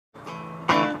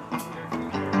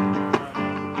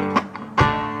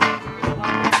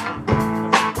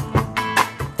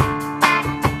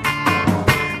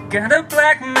Got a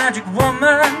black magic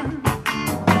woman,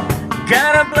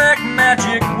 got a black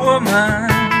magic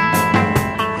woman.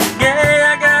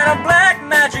 Yeah, I got a black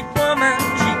magic woman.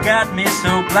 She got me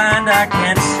so blind I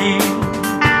can't see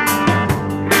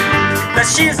that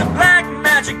she's a black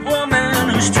magic woman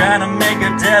who's trying to make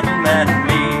a devil out of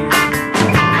me.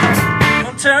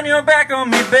 Don't turn your back on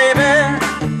me, baby.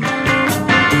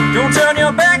 Don't turn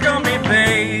your back on me,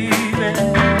 baby.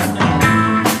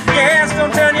 Yes,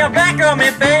 don't turn your back on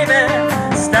me, baby.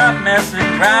 Stop messing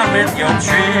around with your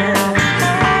tricks.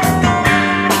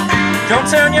 Don't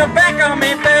turn your back on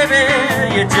me, baby.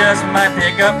 You just might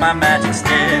pick up my magic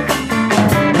stick.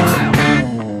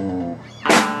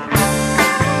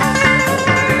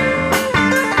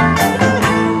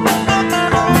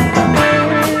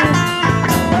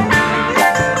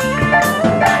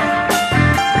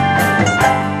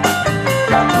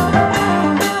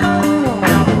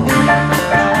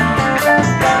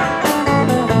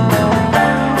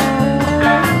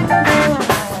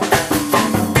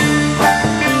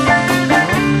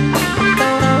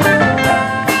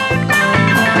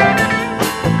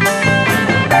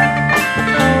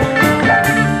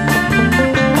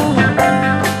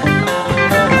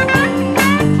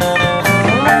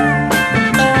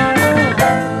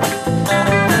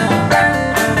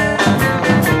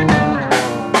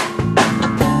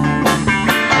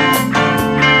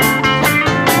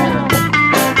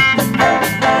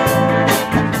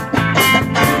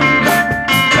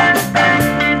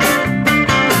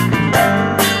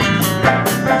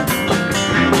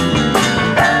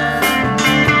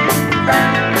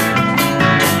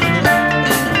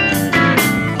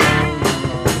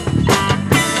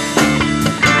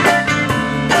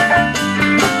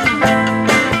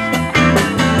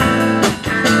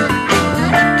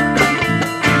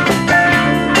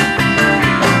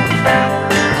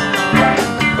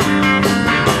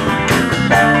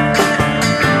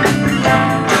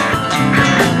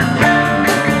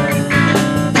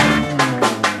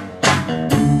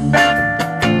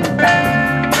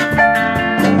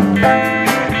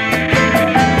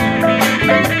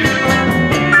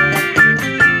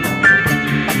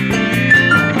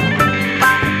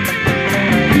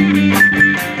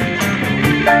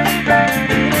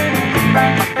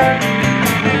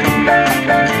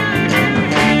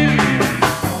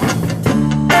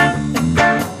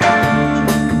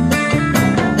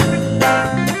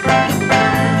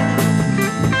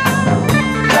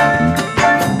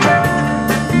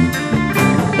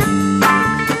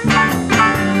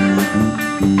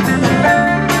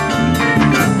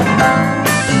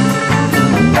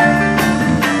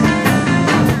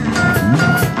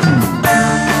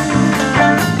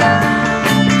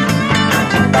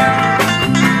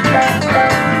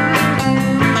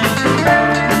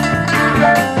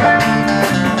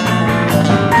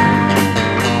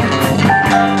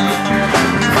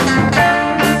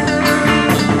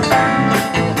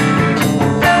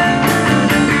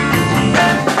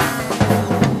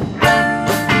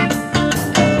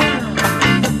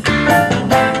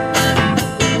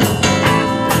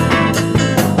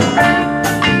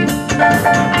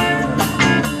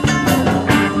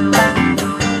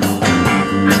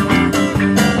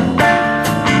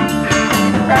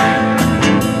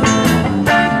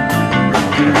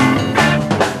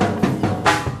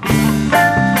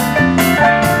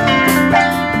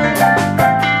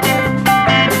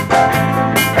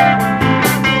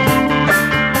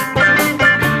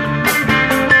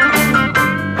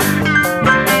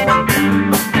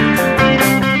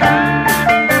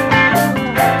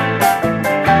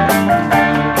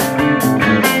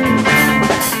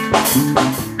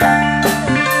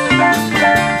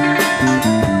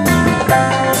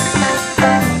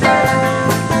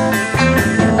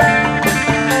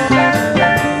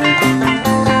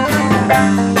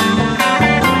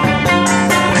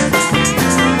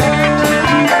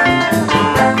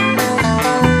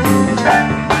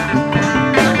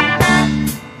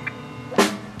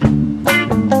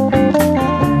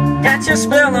 Your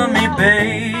spell on me,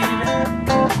 baby.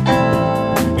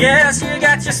 Yes, you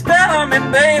got your spell on me,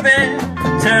 baby,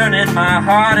 turning my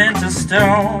heart into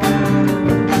stone.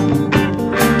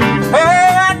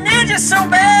 Oh, I need you so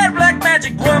bad, black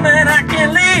magic woman, I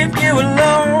can't leave you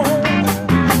alone.